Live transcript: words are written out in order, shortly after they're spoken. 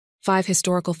5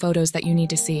 historical photos that you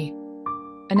need to see.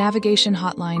 A navigation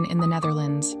hotline in the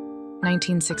Netherlands,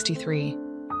 1963.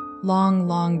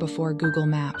 Long before Google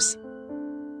Maps.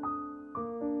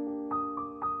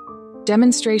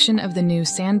 Demonstration of the new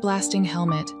sandblasting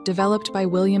helmet developed by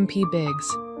William P.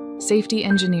 Biggs, safety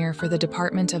engineer for the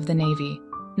Department of the Navy,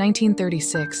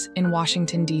 1936, in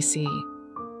Washington, D.C.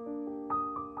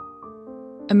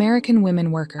 American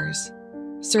women workers,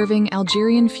 serving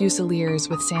Algerian Fusiliers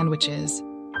with sandwiches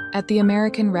at the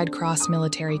American Red Cross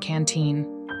Military Canteen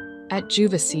at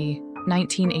Juvisy,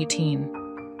 1918.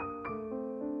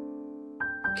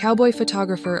 Cowboy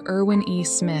photographer Irwin E.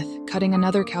 Smith cutting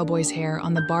another cowboy's hair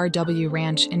on the Bar W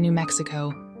Ranch in New Mexico,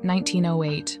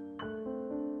 1908.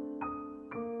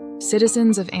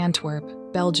 Citizens of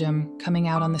Antwerp, Belgium, coming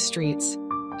out on the streets,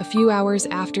 a few hours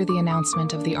after the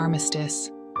announcement of the armistice,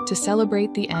 to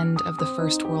celebrate the end of the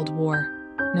First World War,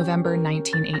 November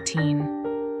 1918.